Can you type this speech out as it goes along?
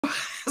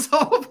So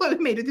hopefully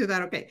we made it through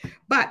that okay.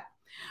 But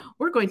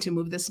we're going to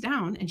move this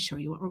down and show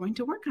you what we're going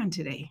to work on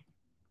today.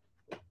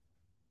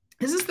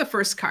 This is the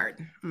first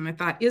card. And I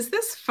thought, is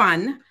this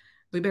fun?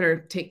 We better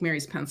take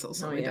Mary's pencil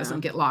so it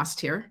doesn't get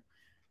lost here.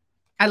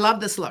 I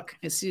love this look.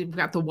 You've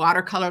got the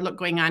watercolor look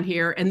going on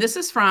here. And this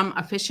is from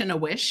A Fish and a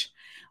Wish,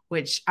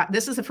 which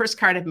this is the first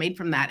card I've made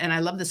from that. And I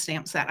love the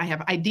stamp set. I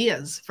have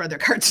ideas for other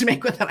cards to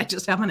make with it. I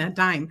just haven't had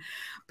time.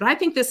 But I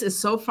think this is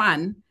so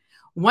fun.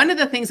 One of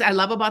the things I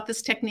love about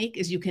this technique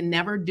is you can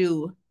never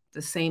do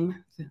the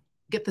same,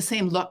 get the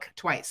same look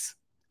twice.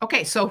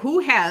 Okay, so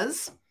who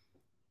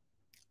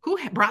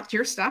brought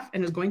your stuff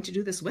and is going to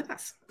do this with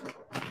us?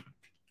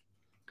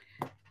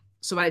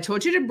 So what I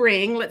told you to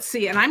bring, let's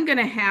see, and I'm going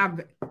to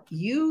have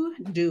you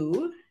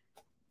do,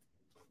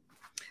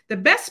 the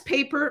best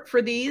paper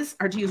for these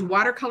are to use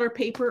watercolor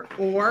paper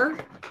or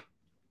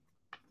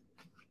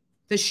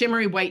the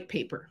shimmery white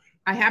paper.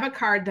 I have a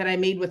card that I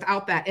made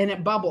without that, and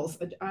it bubbles.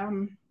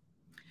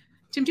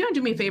 Tim, do you want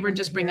to do me a favor and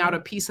just bring out a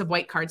piece of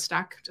white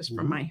cardstock just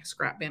from my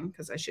scrap bin,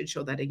 because I should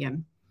show that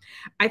again.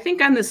 I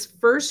think on this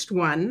first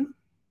one,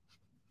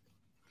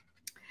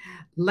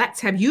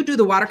 let's have you do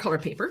the watercolor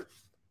paper.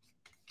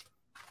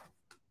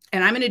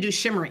 And I'm going to do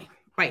shimmery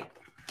white.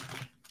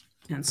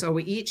 And so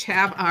we each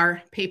have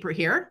our paper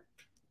here.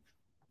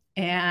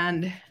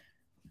 And,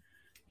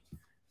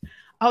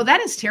 oh,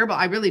 that is terrible.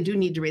 I really do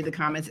need to read the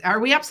comments.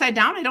 Are we upside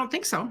down? I don't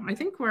think so. I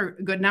think we're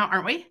good now,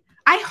 aren't we?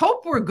 I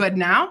hope we're good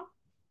now.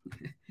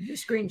 Your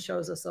screen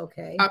shows us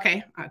okay.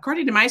 Okay.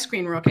 According to my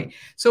screen, we're okay.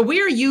 So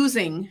we are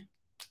using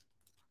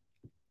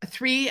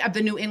 3 of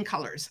the new in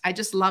colors. I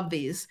just love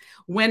these.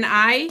 When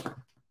I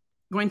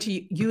going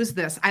to use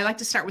this, I like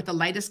to start with the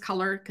lightest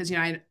color because,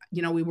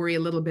 we worry a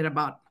little bit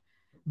about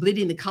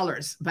bleeding the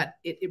colors, but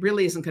it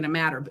really isn't going to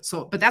matter.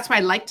 But that's why I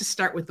like to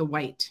start with the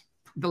white,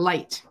 the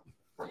light.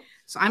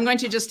 So I'm going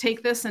to just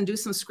take this and do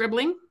some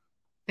scribbling.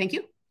 Thank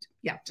you.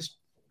 Yeah,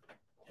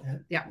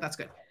 that's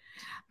good.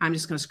 I'm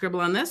just going to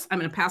scribble on this. I'm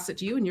going to pass it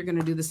to you and you're going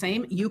to do the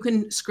same. You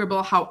can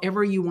scribble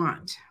however you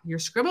want. Your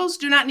scribbles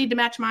do not need to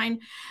match mine.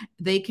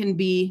 They can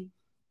be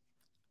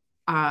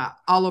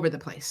all over the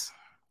place.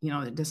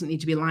 It doesn't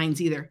need to be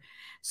lines either.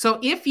 So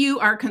if you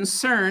are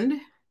concerned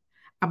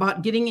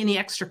about getting any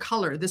extra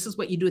color, this is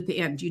what you do at the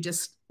end. You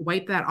just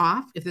wipe that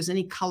off. If there's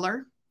any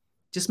color,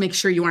 just make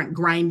sure you aren't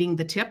grinding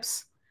the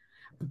tips.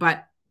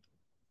 But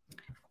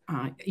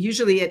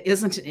usually it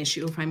isn't an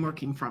issue if I'm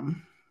working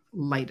from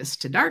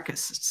lightest to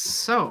darkest.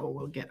 So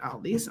we'll get all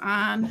these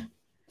on.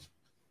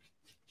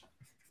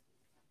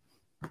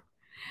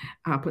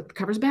 I'll put the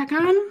covers back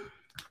on.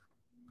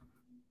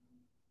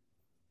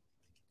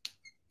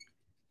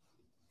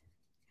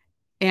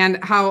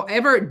 And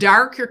however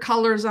dark your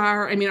colors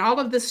are, I mean, all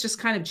of this just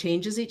kind of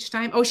changes each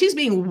time. Oh, she's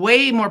being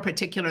way more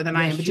particular than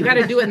I am, but you got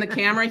to do it in the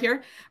camera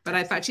here. But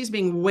I thought she's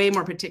being way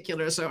more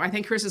particular. So I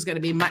think hers is going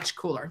to be much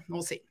cooler.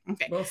 We'll see.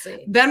 Okay. We'll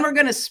see. Then we're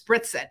going to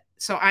spritz it.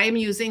 So I am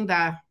using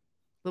the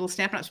little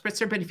Stampin' Up!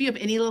 Spritzer, but if you have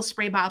any little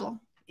spray bottle,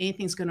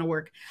 anything's going to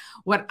work.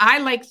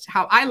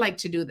 How I like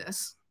to do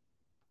this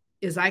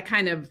is I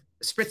kind of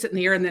spritz it in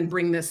the air and then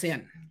bring this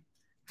in.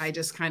 I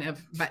just kind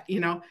of,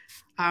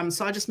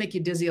 so I'll just make you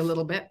dizzy a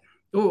little bit.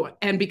 Oh,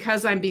 and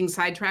because I'm being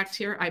sidetracked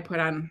here, I put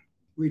on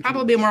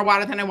probably more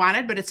water than I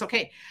wanted, but it's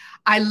okay.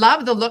 I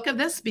love the look of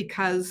this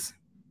because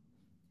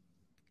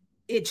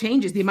it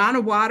changes the amount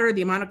of water,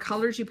 the amount of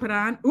colors you put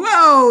on.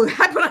 Whoa,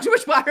 I put on too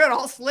much water, it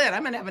all slid.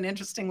 I'm going to have an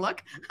interesting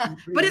look,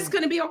 but it's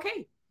going to be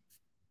okay.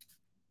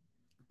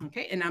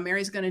 Okay, and now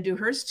Mary's going to do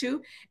hers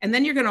too. And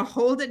then you're going to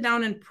hold it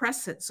down and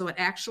press it so it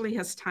actually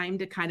has time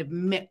to kind of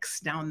mix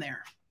down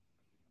there.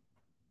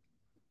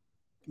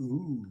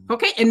 Ooh.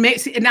 Okay,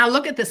 and now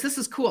look at this. This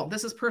is cool.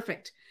 This is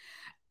perfect.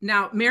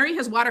 Now, Mary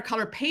has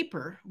watercolor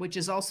paper, which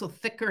is also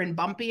thicker and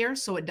bumpier,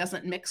 so it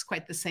doesn't mix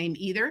quite the same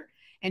either.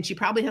 And she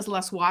probably has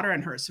less water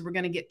in hers, so we're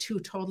going to get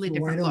 2 totally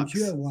different looks. Why don't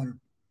you have water?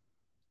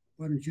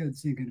 Why don't you have the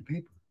same kind of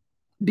paper?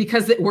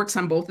 Because it works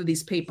on both of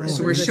these papers,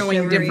 so we're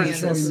showing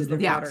differences.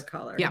 Yeah,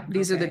 watercolor. Yeah,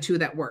 these are the 2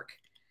 that work.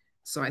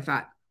 So I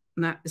thought,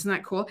 isn't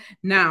that cool?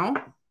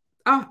 Now,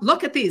 oh,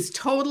 look at these.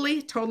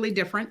 Totally, totally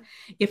different.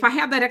 If I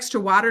have that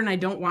extra water and I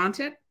don't want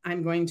it,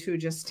 I'm going to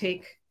just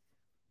take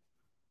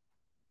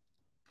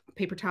a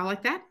paper towel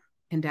like that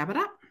and dab it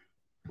up.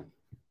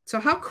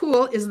 So how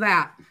cool is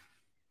that?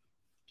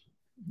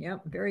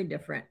 Yep, very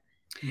different.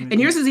 And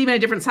yours is even a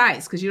different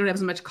size because you don't have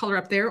as much color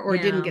up there or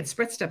it didn't get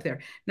spritzed up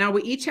there. Now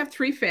we each have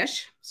 3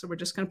 fish. So we're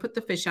just going to put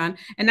the fish on.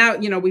 And now,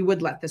 we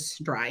would let this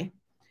dry.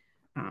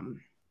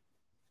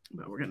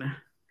 But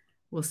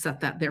we'll set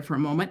that there for a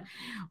moment.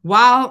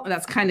 While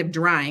that's kind of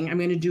drying, I'm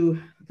going to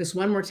do this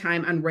one more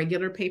time on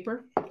regular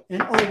paper.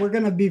 And we're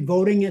going to be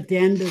voting at the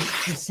end to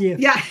see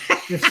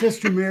if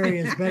Sister Mary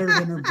is better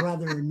than her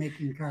brother in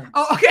making cards.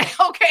 Oh, okay.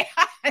 Okay.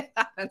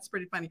 That's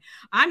pretty funny.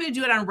 I'm going to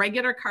do it on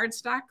regular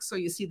cardstock so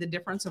you see the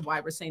difference of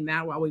why we're saying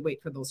that while we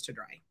wait for those to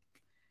dry.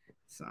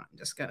 So I'm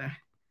just going to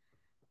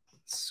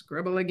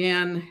scribble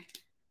again.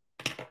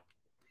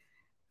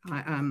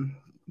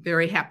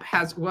 Very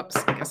haphazard. Whoops.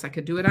 I guess I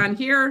could do it on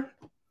here.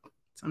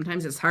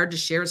 Sometimes it's hard to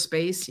share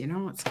space. You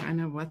know, it's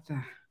kind of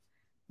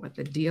what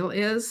the deal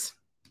is.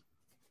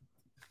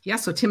 Yeah,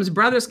 so Tim's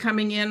brother's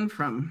coming in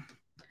from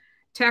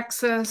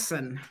Texas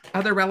and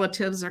other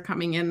relatives are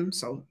coming in.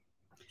 So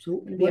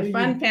it'll be a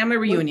fun family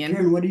reunion.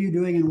 Karen, what are you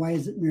doing and why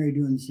is it Mary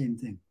doing the same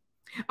thing?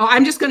 Oh,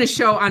 I'm just going to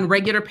show on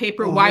regular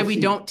paper why we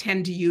don't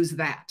tend to use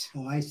that.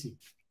 Oh, I see.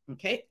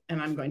 Okay, and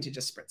I'm going to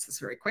just spritz this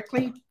very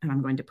quickly, and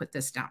I'm going to put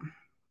this down.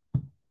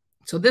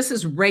 So this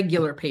is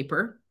regular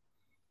paper.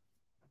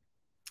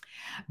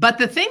 But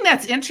the thing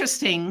that's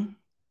interesting,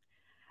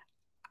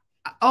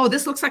 oh,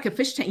 this looks like a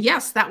fish tank.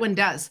 Yes, that one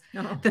does.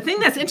 Oh. The thing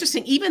that's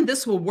interesting, even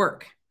this will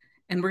work.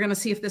 And we're going to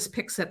see if this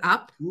picks it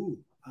up. Ooh,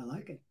 I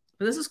like it.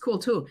 But this is cool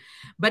too.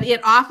 But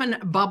it often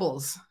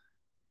bubbles.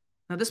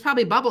 Now this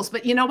probably bubbles,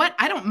 but you know what?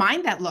 I don't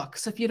mind that look.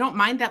 So if you don't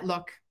mind that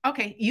look,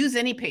 okay, use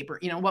any paper.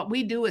 You know, what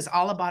we do is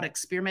all about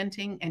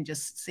experimenting and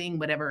just seeing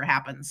whatever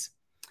happens.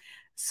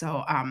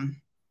 So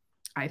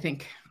I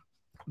think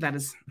that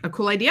is a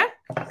cool idea.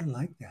 I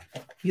like that.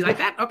 You like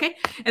that? Okay.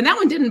 And that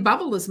one didn't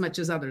bubble as much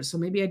as others. So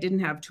maybe I didn't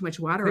have too much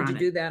water on it. Could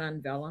you do that on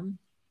vellum?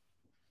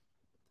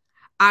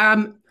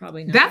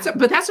 Probably not.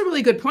 But that's a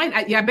really good point.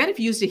 I bet if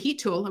you used a heat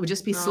tool, it would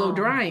just be slow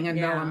drying on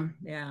vellum.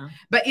 Yeah.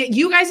 But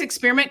you guys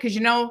experiment because, you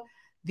know,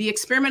 the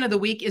experiment of the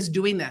week is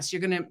doing this. You're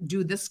going to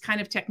do this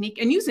kind of technique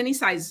and use any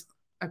size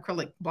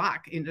acrylic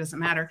block. It doesn't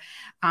matter.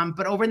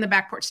 But over in the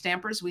back porch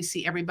stampers, we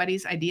see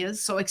everybody's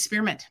ideas. So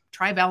experiment,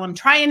 try vellum,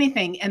 try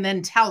anything, and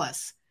then tell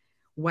us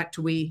what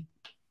we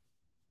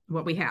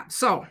have.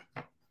 So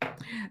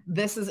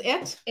this is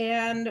it.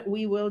 And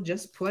we will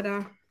just put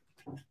you're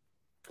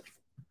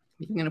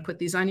going to put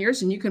these on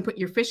yours and you can put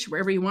your fish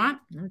wherever you want.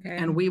 Okay.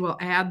 And we will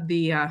add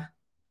the,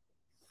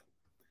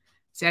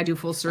 see, I do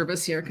full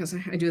service here because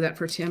I do that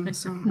for Tim.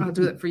 So I'll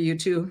do that for you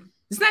too.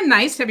 Isn't that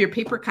nice to have your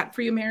paper cut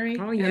for you, Mary?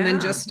 Oh, yeah. And then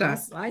just, I'll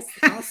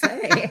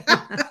say.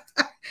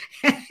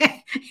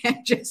 and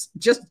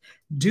just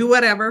do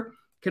whatever.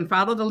 Can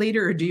follow the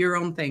leader or do your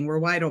own thing. We're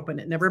wide open.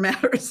 It never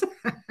matters.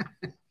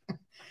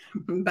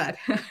 But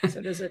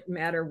so does it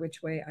matter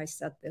which way I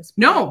set this?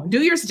 No,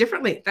 do yours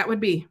differently. That would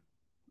be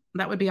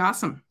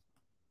awesome.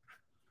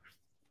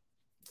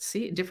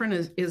 See,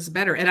 different is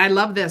better. And I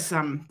love this.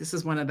 This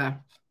is one of the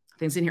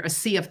things in here, a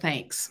sea of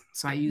thanks.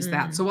 So I use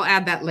that. So we'll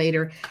add that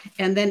later.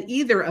 And then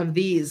either of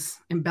these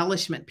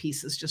embellishment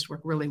pieces just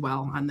work really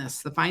well on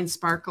this. The fine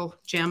sparkle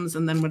gems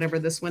and then whatever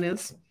this one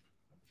is.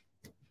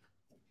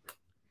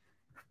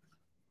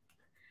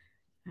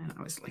 I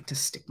always like to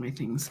stick my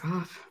things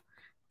off.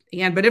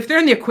 And but if they're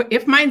in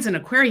if mine's an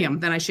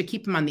aquarium, then I should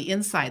keep them on the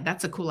inside.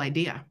 That's a cool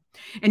idea.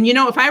 And you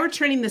know, if I were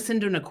turning this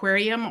into an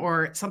aquarium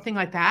or something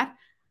like that,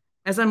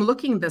 as I'm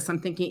looking at this, I'm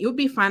thinking it would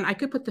be fun. I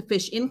could put the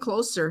fish in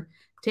closer,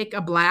 take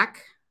a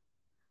black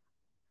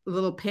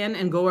little pen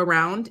and go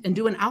around and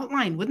do an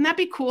outline. Wouldn't that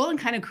be cool? And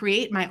kind of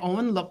create my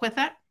own look with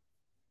it.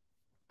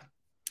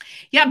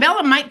 Yeah,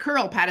 Bella might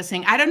curl, Pat is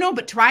saying. I don't know,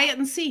 but try it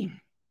and see.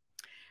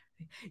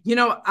 You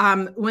know,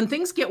 when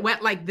things get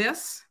wet like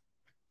this,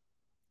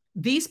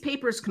 these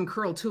papers can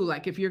curl too.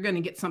 Like if you're going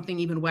to get something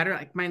even wetter,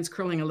 like mine's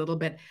curling a little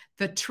bit.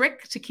 The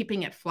trick to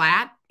keeping it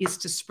flat is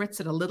to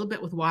spritz it a little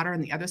bit with water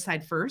on the other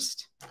side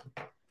first.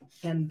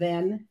 And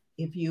then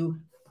if you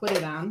put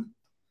it on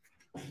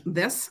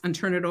this and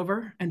turn it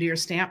over and do your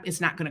stamp,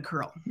 it's not going to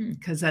curl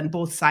because then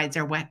both sides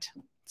are wet.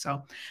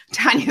 So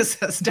Tanya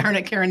says, darn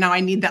it, Karen, now I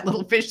need that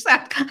little fish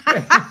sack.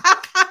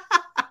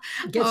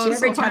 Gets you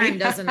every time,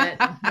 doesn't it?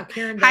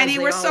 Heidi,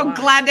 we're so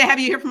glad to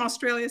have you here from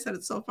Australia. Said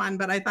it's so fun,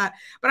 but I thought,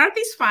 but aren't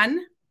these fun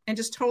and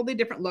just totally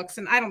different looks?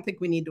 And I don't think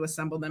we need to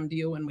assemble them, do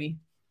you? When we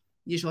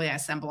usually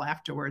assemble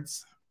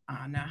afterwards.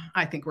 No,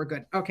 I think we're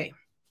good. Okay,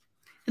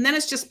 and then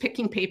it's just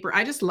picking paper.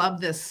 I just love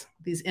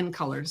these in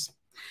colors.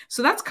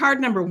 So that's card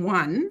number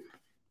 1.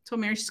 So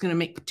Mary, she's going to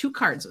make 2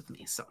 cards with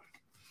me. So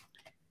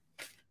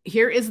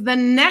here is the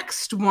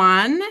next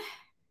one.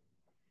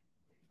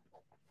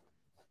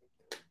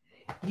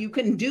 You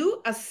can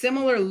do a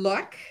similar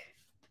look.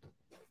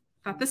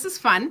 Thought this is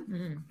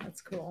fun.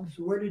 That's cool.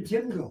 So where did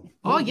Tim go?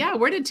 Oh yeah,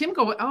 where did Tim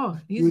go? Oh,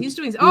 he's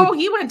doing. Oh,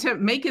 he went to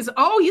make his.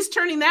 Oh, he's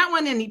turning that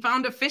one, and he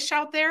found a fish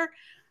out there.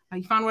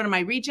 He found one of my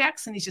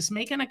rejects, and he's just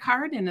making a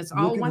card, and it's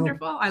all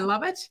wonderful. I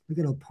love it. Look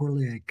at how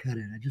poorly I cut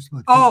it. I just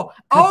want. I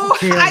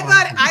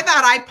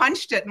thought I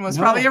punched it and was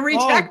probably a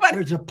reject. But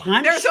there's a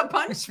punch. There's a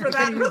punch for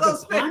that for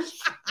those fish.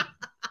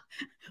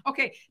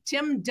 Okay,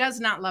 Tim does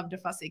not love to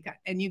fussy cut,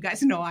 and you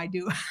guys know I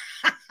do.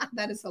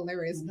 That is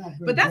hilarious.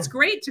 But that's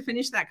great to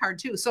finish that card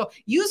too. So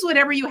use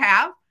whatever you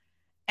have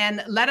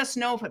and let us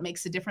know if it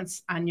makes a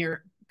difference on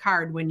your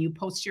card when you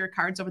post your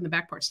cards over in the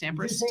back porch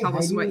stampers. Tell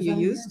us what you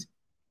used.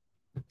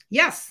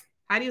 Yes,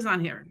 Heidi is on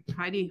here.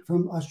 Heidi.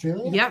 From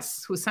Australia?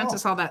 Yes, who sent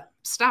us all that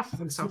stuff.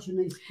 That's such a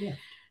nice gift.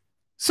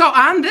 So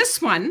on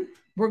this one,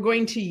 we're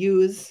going to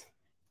use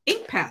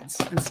ink pads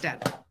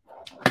instead.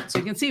 So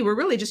you can see we're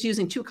really just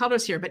using 2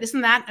 colors here, but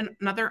isn't that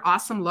another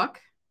awesome look?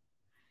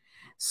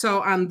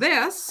 So on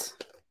this,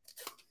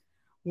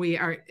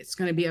 it's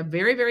going to be a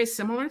very, very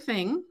similar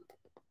thing.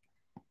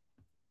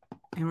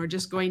 And we're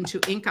just going to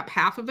ink up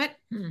half of it.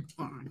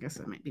 Oh, I guess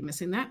I might be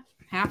missing that.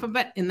 Half of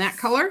it in that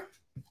color.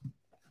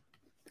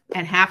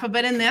 And half of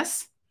it in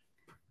this.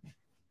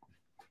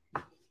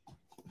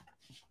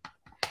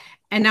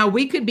 And now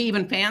we could be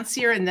even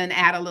fancier and then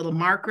add a little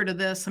marker to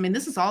this. I mean,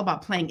 this is all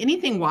about playing.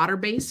 Anything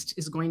water-based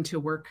is going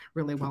to work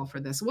really well for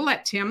this. We'll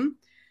let Tim,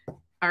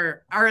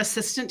 our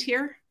assistant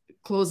here,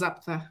 close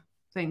up the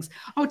things.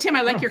 Oh, Tim,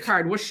 I like your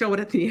card. We'll show it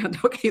at the end.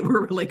 Okay,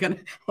 we're really going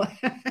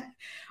to.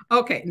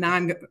 Okay,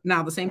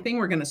 now the same thing.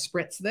 We're going to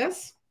spritz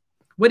this.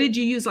 What did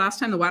you use last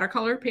time? The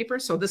watercolor paper?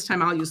 So this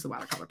time I'll use the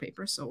watercolor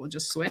paper. So we'll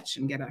just switch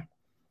and get a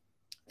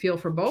feel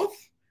for both.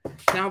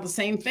 Now the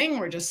same thing.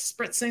 We're just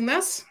spritzing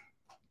this.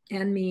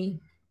 And me.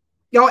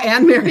 Oh,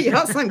 and Mary,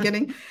 yes, I'm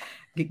getting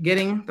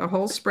the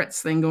whole spritz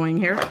thing going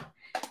here.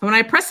 When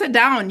I press it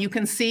down, you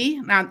can see,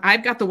 now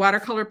I've got the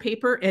watercolor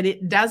paper and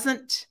it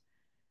doesn't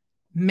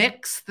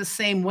mix the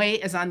same way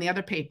as on the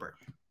other paper.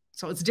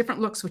 So it's different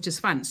looks, which is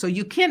fun. So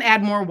you can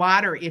add more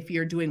water if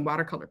you're doing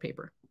watercolor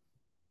paper.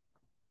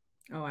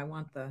 Oh, I'm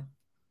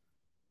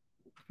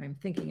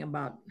thinking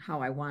about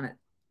how I want it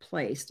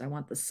placed. I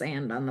want the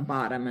sand on the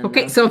bottom. And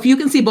okay, so if you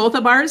can see both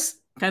of ours,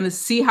 kind of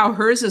see how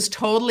hers is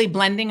totally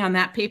blending on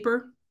that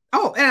paper.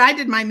 Oh, and I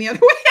did mine the other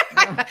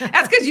way.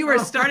 That's because you were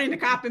starting to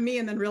copy me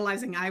and then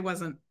realizing I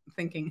wasn't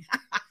thinking.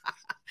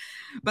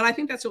 But I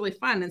think that's really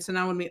fun. And so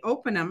now when we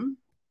open them,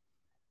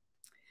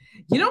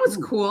 you know what's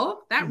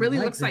cool? That really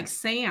looks like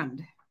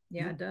sand.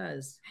 Yeah, it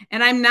does.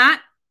 And I'm not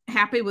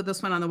happy with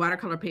this one on the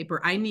watercolor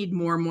paper. I need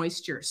more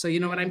moisture. So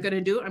you know what I'm going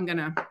to do? I'm going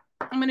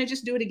to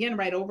just do it again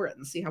right over it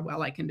and see how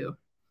well I can do.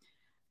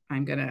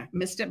 I'm going to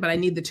missed it, but I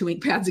need the 2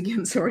 ink pads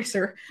again. Sorry,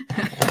 sir.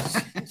 I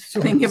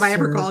think have I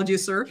ever called you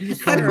sir?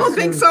 I don't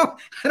think so.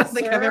 I don't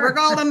think I've ever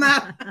called him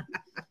that.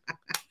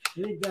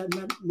 I think that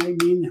might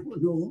mean that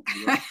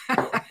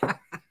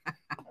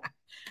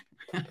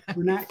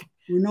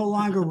we're no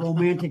longer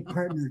romantic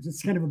partners.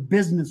 It's kind of a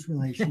business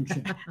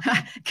relationship.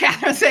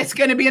 Catherine says it's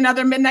going to be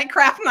another midnight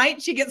craft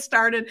night. She gets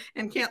started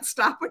and can't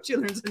stop when she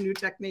learns a new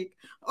technique.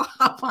 Oh,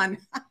 how fun.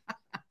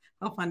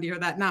 How fun to hear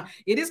that. Now,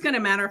 it is going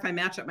to matter if I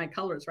match up my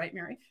colors, right,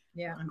 Mary?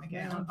 Yeah.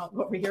 Okay, I'll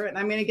go over here. And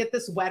I'm going to get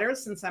this wetter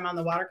since I'm on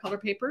the watercolor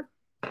paper.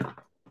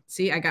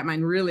 See, I got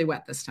mine really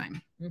wet this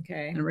time.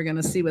 Okay. And we're going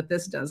to see what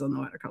this does on the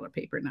watercolor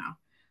paper now.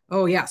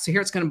 Oh, yeah. So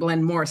here it's going to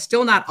blend more.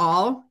 Still not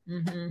all.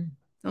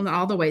 Still not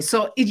all the way.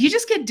 So you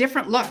just get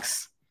different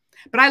looks.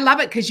 But I love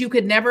it because you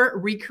could never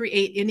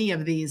recreate any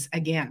of these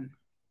again.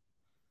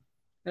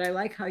 But I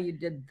like how you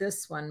did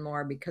this one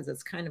more because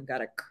it's kind of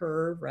got a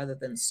curve rather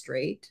than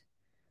straight.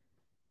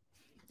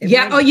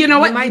 Yeah. Oh, you know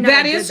what?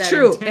 That is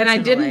true. And I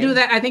didn't do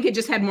that. I think it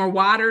just had more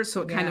water.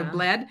 So it kind of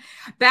bled.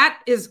 That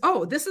is,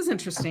 oh, this is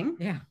interesting.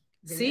 Yeah.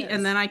 See,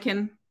 and then I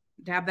can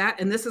dab that.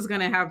 And this is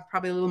going to have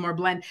probably a little more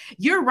blend.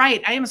 You're right.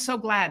 I am so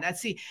glad.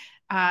 Let's see.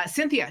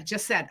 Cynthia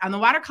just said on the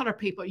watercolor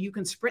paper, you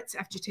can spritz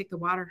after you take the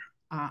water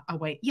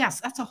away.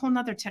 Yes. That's a whole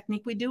nother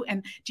technique we do.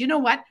 And do you know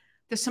what?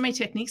 There's so many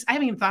techniques. I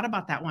haven't even thought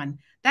about that one.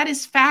 That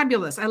is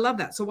fabulous. I love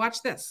that. So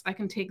watch this. I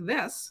can take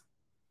this.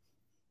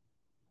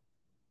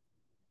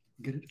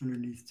 Get it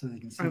underneath so they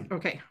can see.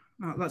 Okay,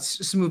 well, let's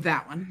just move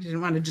that one. I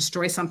didn't want to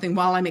destroy something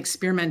while I'm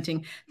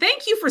experimenting.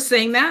 Thank you for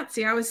saying that.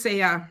 See, I always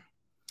say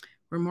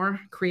we're more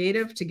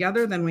creative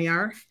together than we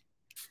are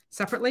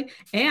separately,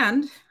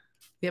 and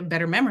we have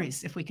better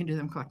memories if we can do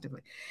them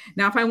collectively.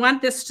 Now, if I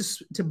want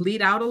this to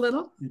bleed out a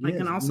little, I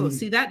can also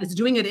see that. It's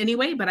doing it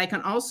anyway, but I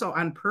can also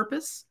on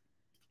purpose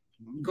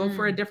go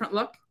for a different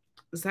look.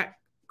 Is that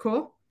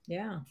cool?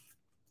 Yeah.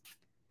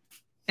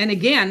 And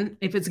again,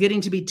 if it's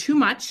getting to be too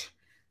much,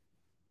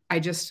 I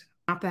just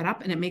mop that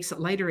up and it makes it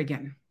lighter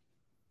again.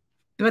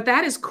 But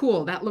that is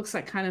cool. That looks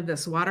like kind of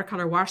this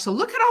watercolor wash. So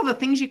look at all the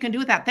things you can do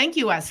with that. Thank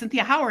you,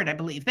 Cynthia Howard, I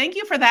believe. Thank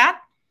you for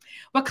that.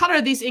 What color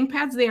are these ink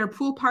pads? They are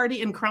Pool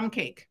Party and Crumb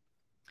Cake.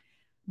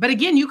 But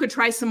again, you could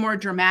try some more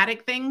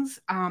dramatic things.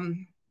 Oh,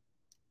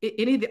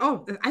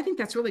 I think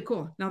that's really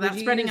cool. Now that's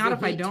spreading out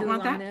if I don't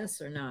want that.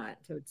 This or not?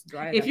 So it's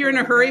dry. If you're in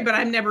a hurry, but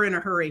I'm never in a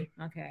hurry.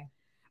 Okay.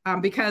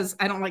 Because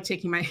I don't like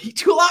taking my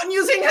tool out and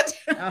using it.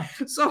 Oh.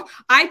 So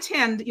I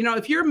tend, you know,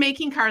 if you're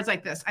making cards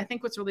like this, I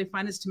think what's really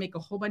fun is to make a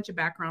whole bunch of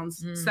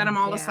backgrounds, set them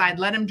all aside,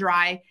 let them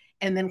dry,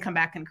 and then come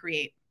back and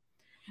create.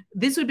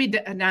 This would be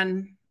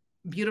done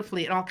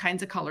beautifully in all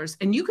kinds of colors.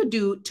 And you could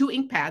do 2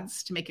 ink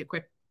pads to make it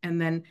quick. And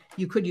then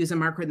you could use a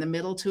marker in the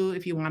middle too,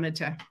 if you wanted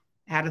to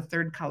add a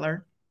 3rd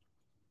color.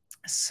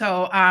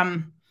 So,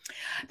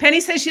 Penny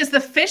says she has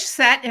the fish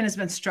set and has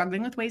been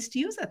struggling with ways to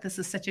use it. This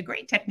is such a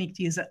great technique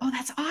to use it. Oh,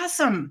 that's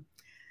awesome.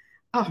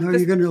 Oh, no,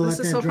 you're going to let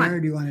that dry, or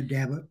do you want to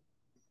dab it?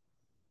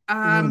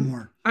 A little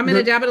more. I'm going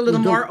to dab it a little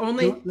more.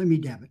 Let me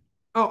dab it.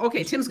 Oh,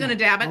 okay. Tim's going to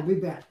dab it. I'll be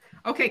back.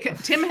 Okay.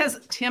 Tim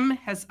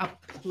has a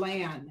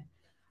plan.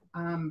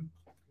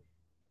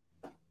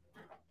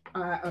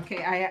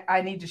 Okay.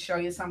 I need to show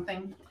you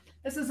something.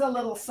 This is a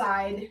little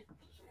side.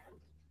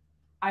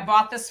 I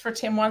bought this for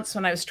Tim once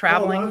when I was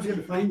traveling. Oh, I was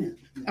going to find it.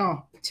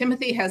 Oh,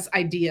 Timothy has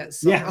ideas.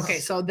 So, yes. Okay,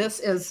 so this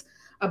is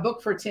a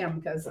book for Tim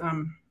because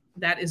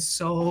that is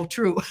so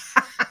true.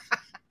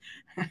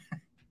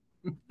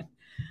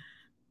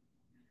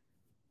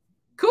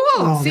 Cool.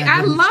 Oh, See,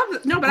 I love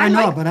it. No, but I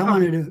know, like, but I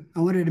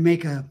wanted to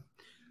make a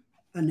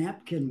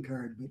napkin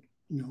card, but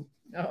no.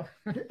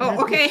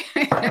 Oh, okay.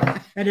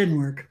 That didn't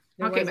work.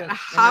 Okay, but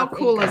how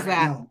cool is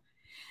that? No.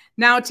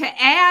 Now to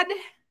add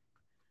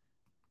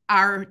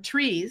our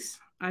trees,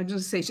 I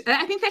just say,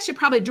 I think that should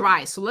probably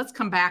dry. So let's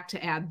come back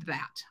to add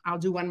that. I'll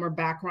do one more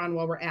background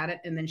while we're at it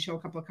and then show a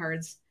couple of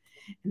cards.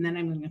 And then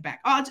I'm going to get back.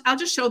 Oh, I'll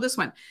just show this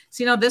one.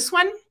 So, you know, this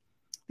one,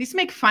 these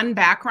make fun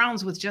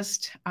backgrounds with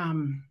just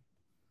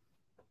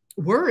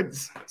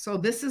words. So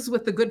this is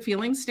with the Good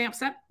Feelings stamp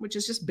set, which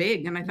is just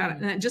big. And I thought,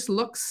 and it just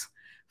looks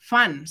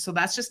fun. So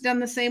that's just done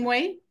the same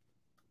way.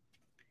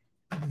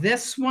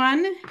 This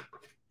one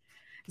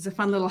is a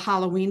fun little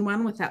Halloween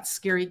one with that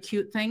scary,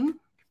 cute thing.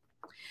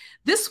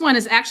 This one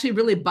is actually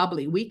really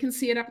bubbly. We can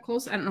see it up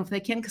close. I don't know if they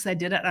can because I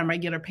did it on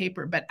regular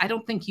paper, but I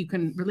don't think you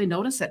can really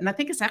notice it. And I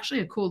think it's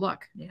actually a cool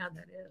look. Yeah,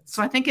 that is.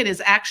 So I think it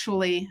is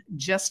actually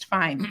just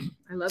fine.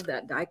 I love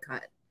that die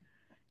cut.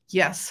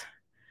 Yes.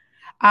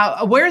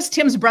 Where's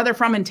Tim's brother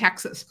from in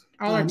Texas?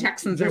 All our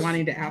Texans are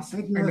wanting to ask.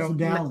 North of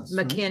Dallas.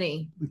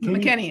 McKinney.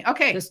 McKinney.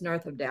 Okay. Just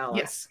north of Dallas.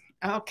 Yes.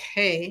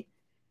 Okay.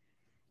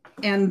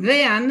 And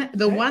then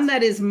the one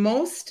that is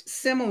most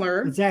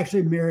similar. It's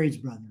actually Mary's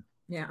brother.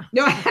 Yeah.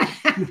 No.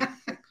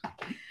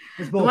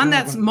 The one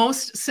that's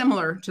most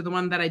similar to the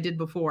one that I did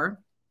before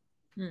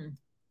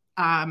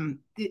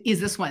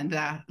is this one,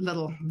 the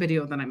little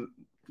video that I'm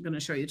going to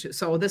show you too.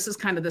 So this is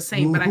kind of the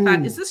same, but I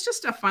thought, is this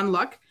just a fun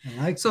look?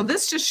 So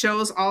this just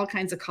shows all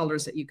kinds of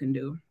colors that you can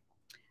do.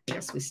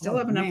 Yes, we still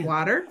have enough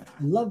water. I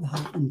love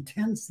how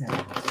intense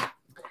that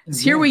is.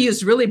 So here we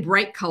used really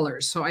bright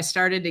colors. So I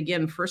started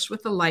again first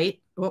with the light.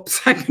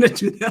 Oops, I'm going to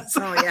do this.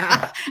 Oh,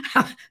 yeah.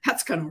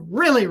 That's going to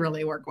really,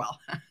 really work well.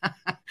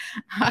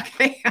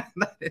 Okay.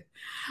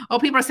 Oh,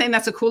 people are saying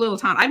that's a cool little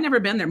town. I've never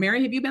been there.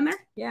 Mary, have you been there?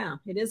 Yeah,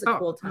 it is a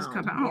cool town.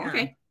 Oh, yeah.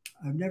 Okay.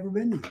 I've never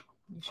been there.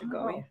 You should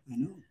go. I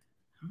know.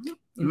 It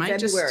might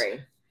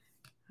February.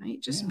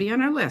 just be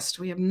on our list.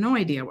 We have no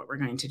idea what we're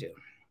going to do.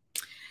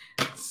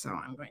 So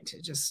I'm going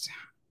to just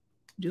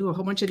do a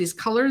whole bunch of these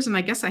colors. And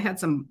I guess I had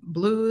some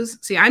blues.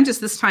 See,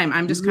 this time,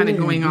 I'm just kind of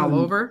going all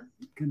over.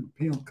 Kind of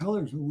pale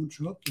colors, it won't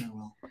show up that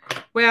well.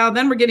 Well,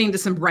 then we're getting to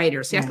some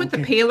brighter. See, I put the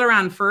paler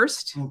on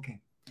first. Okay.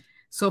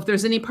 So if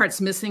there's any parts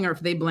missing or if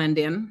they blend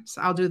in,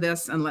 so I'll do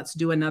this and let's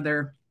do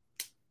another.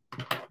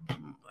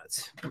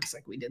 Looks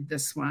like we did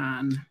this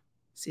one.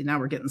 See, now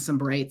we're getting some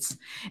brights.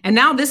 And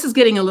now this is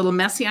getting a little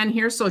messy on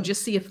here. So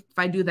just see if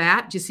I do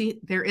that. Do you see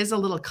there is a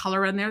little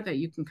color in there that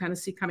you can kind of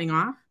see coming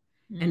off?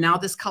 And now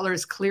this color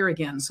is clear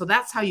again. So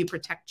that's how you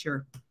protect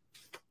your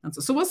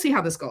pencil. So we'll see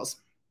how this goes.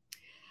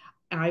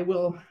 I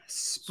will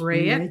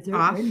spray it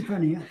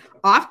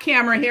off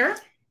camera here.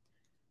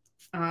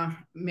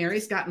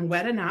 Mary's gotten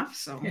wet enough,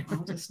 so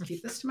I'll just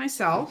keep this to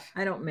myself.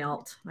 I don't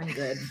melt. I'm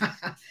good.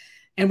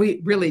 And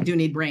we really do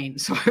need rain.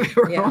 So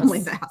we're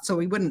only that. So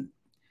we wouldn't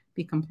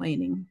be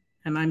complaining.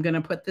 And I'm going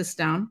to put this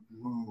down.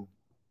 Whoa.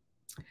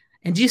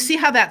 And do you see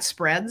how that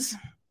spreads?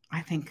 I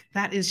think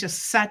that is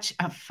just such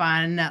a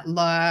fun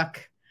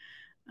look.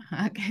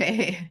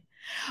 Okay.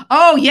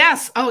 Oh,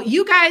 yes. Oh,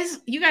 you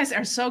guys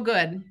are so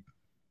good.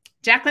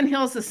 Jacqueline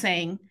Hills is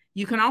saying,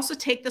 you can also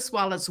take this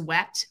while it's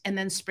wet and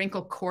then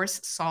sprinkle coarse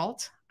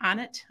salt on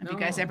it. Have you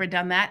guys ever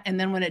done that? And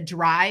then when it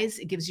dries,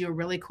 it gives you a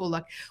really cool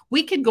look.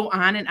 We could go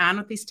on and on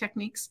with these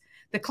techniques.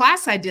 The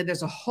class I did,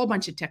 there's a whole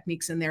bunch of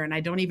techniques in there, and I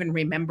don't even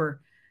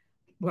remember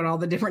what all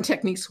the different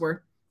techniques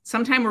were.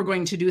 Sometime we're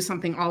going to do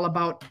something all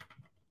about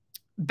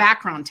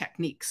background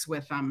techniques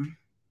with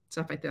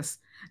stuff like this.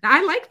 Now,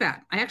 I like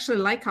that. I actually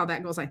like how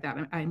that goes like that.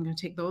 I'm going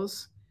to take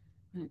those.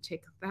 I'm going to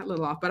take that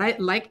little off, but I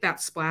like that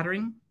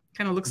splattering.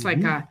 Kind of looks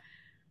like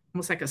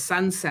almost like a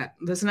sunset,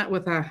 doesn't it?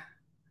 With a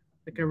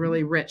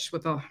really rich,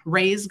 with the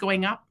rays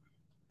going up.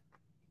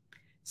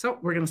 So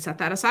we're going to set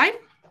that aside.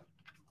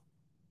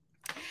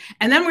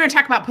 And then we're going to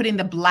talk about putting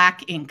the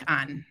black ink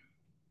on.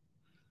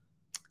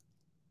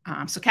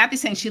 So Kathy's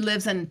saying she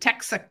lives in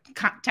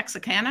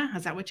Texarkana.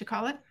 Is that what you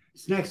call it?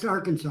 It's next to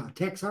Arkansas,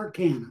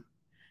 Texarkana,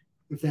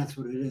 if that's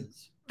what it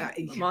is.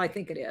 Well, I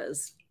think it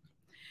is.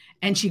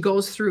 And she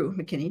goes through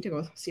McKinney to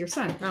go see her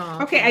son.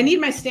 Oh, okay, I need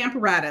my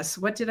Stamparatus.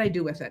 What did I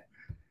do with it?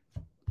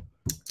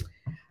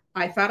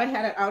 I thought I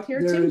had it out here.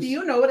 Tim, do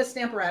you know what a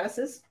Stamparatus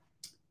is?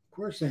 Of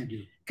course I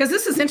do. Because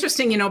this is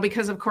interesting, you know,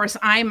 because of course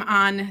I'm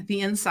on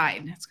the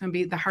inside. It's going to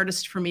be the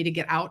hardest for me to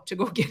get out to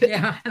go get it.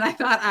 Yeah. And I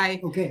thought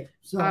Okay,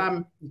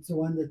 so it's the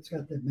one that's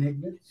got the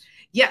magnets?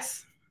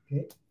 Yes.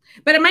 Okay.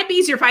 But it might be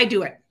easier if I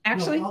do it,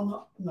 actually.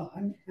 No,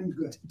 I'm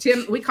good.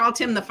 Tim, we call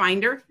Tim the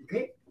finder.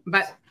 Okay.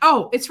 But,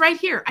 oh, it's right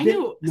here. I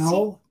knew.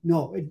 No,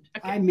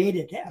 I made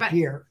it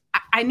here.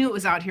 I knew it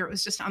was out here. It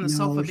was just on the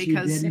sofa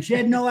because she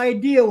had no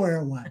idea where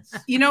it was.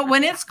 You know,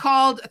 when it's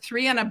called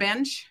 3 on a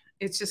bench,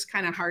 it's just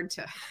kind of hard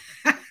to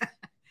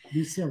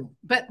be silly.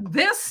 But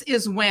this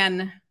is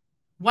one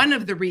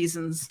of the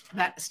reasons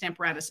that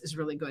Stamparatus is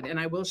really good. And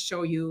I will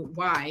show you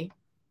why.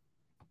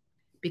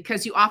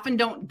 Because you often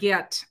don't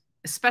get,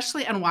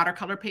 especially on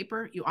watercolor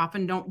paper, you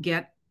often don't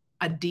get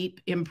a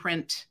deep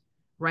imprint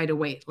right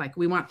away. Like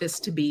we want this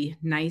to be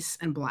nice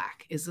and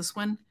black. Is this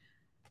one?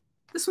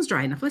 This one's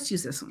dry enough. Let's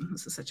use this one.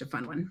 This is such a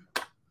fun one.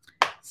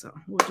 So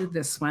we'll do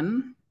this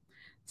one.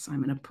 So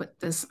I'm going to put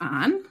this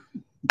on.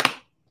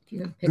 You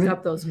can pick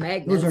up those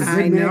magnets.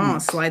 I know.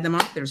 Slide them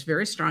up. There's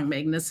very strong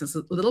magnets. There's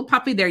a little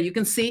puppy there. You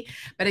can see.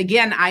 But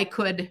again, I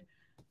could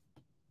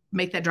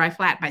make that dry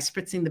flat by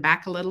spritzing the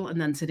back a little and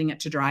then sitting it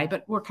to dry.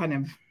 But we're kind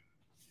of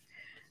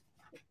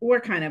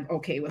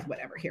okay with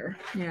whatever here.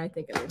 Yeah, I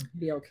think it would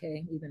be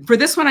okay. Even for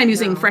this one, I'm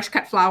using fresh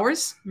cut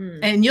flowers.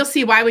 And you'll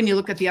see why when you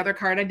look at the other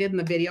card I did in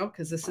the video,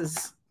 because this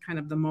is kind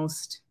of the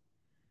most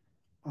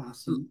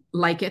awesome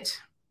like it.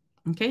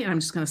 Okay, and I'm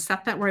just going to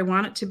set that where I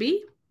want it to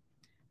be.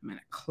 I'm going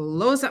to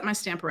close up my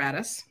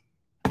Stamparatus.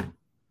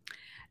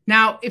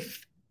 Now,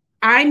 if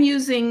I'm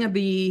using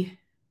the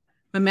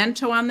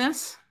memento on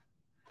this,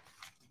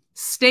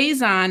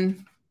 stays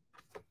on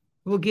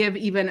will give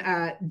even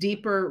a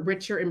deeper,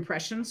 richer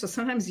impression. So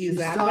sometimes use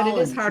that, but it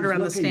is harder on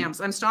the stamps.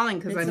 I'm stalling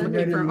because I'm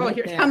looking for,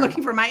 I'm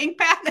looking for my ink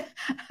pad.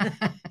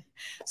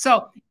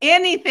 So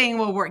anything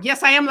will work.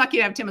 Yes, I am lucky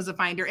to have Tim as a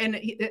finder, and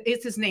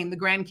it's his name. The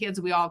grandkids,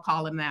 we all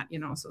call him that, you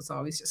know, so it's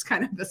always just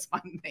kind of this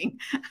fun thing.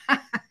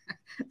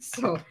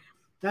 So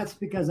that's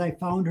because I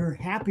found her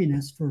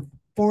happiness for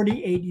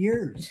 48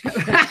 years.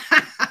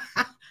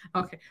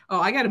 Okay. Oh,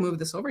 I got to move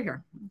this over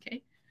here.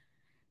 Okay.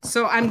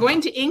 So I'm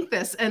going to ink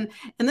this, and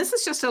this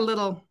is just a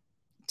little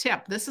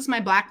tip. This is my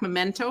black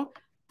memento.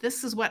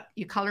 This is what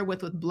you color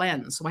with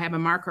blends. So I have a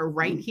marker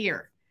right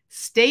here.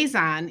 Stays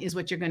on is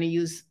what you're going to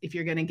use if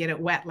you're going to get it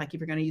wet, like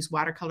if you're going to use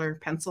watercolor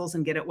pencils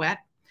and get it wet.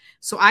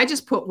 So I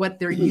just put what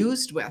they're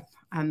used with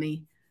on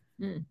the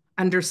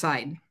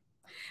underside.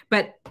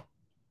 But,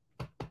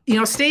 you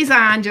know, stays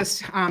on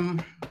just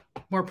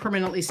more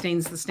permanently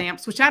stains the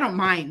stamps, which I don't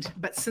mind.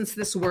 But since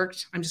this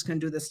worked, I'm just going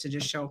to do this to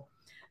just show.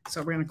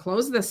 So we're going to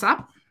close this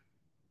up.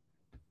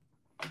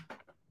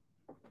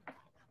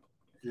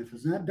 And if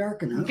it's not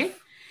dark enough. Okay.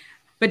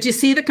 But you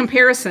see the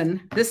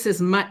comparison? This is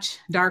much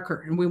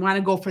darker, and we want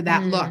to go for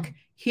that look.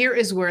 Here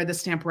is where the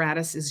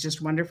Stamparatus is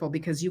just wonderful,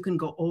 because you can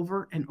go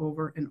over and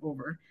over and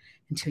over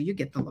until you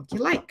get the look you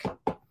like.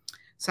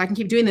 So I can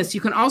keep doing this.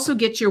 You can also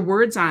get your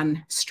words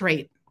on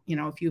straight, you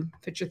know, if you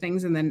fit your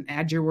things and then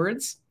add your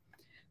words.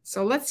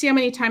 So let's see how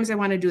many times I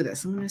want to do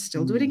this. I'm going to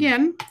still do it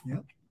again.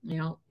 Yep.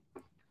 Yeah.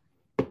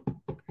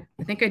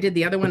 I think I did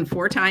the other one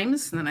 4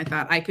 times. And then I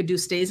thought I could do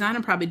stays on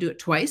and probably do it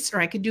twice, or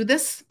I could do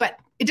this, but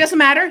it doesn't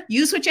matter.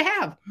 Use what you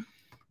have.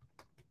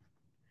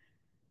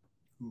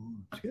 Oh,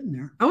 it's getting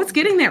there. Oh, it's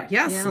getting there.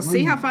 Yes. Yeah. So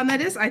see how fun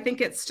that is? I think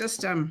it's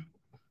just,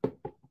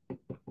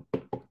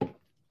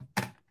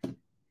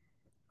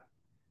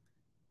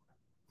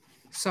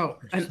 so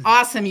an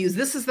awesome use.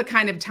 This is the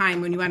kind of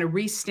time when you want to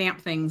restamp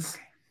things.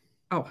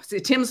 Oh, so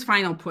Tim's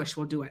final push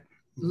will do it.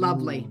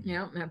 Lovely.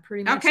 Yeah, that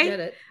pretty much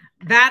did it.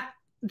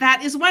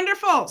 That is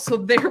wonderful. So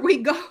there we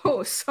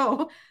go.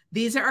 So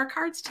these are our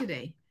cards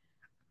today.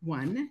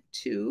 1,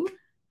 2.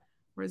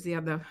 Where's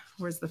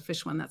the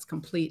fish one that's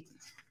complete?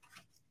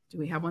 Do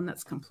we have one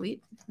that's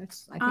complete?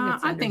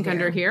 I think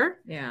under here.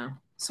 Yeah.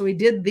 So we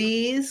did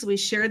these. We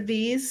shared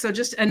these. So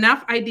just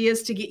enough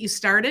ideas to get you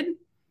started.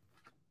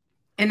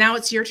 And now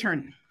it's your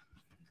turn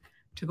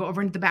to go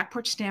over into the Back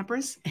Porch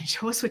Stampers and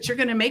show us what you're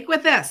going to make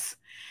with this.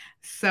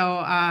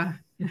 So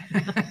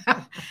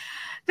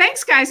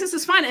thanks, guys. This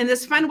is fun. And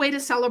this fun way to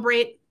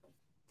celebrate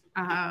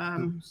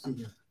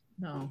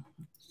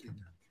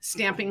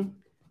stamping.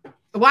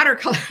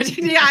 Watercolor.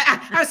 Yeah,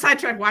 I was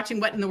sidetracked watching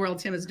what in the world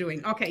Tim is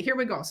doing. Okay, here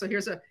we go. So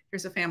here's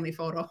a family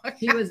photo.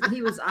 he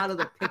was out of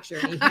the picture,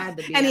 and he had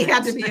to be. And he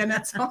had to be in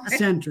it. So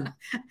center.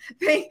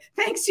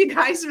 Thanks, you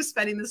guys, for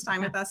spending this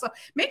time with us. So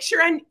make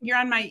sure you're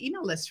on my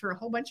email list for a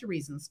whole bunch of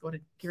reasons. Go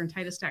to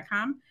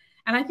KarenTitus.com,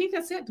 and I think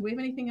that's it. Do we have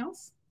anything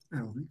else? I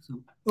don't think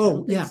so.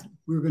 Oh yeah,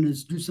 we're going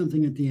to do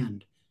something at the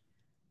end.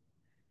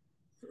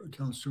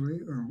 Tell a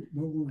story, or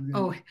what were we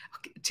gonna... okay.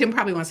 Tim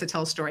probably wants to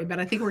tell a story, but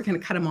I think we're going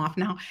to cut him off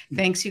now.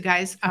 Thanks, you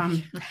guys.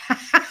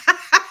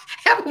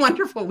 Have a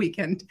wonderful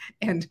weekend,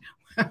 and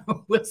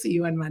we'll see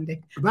you on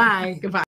Monday. Bye. Goodbye.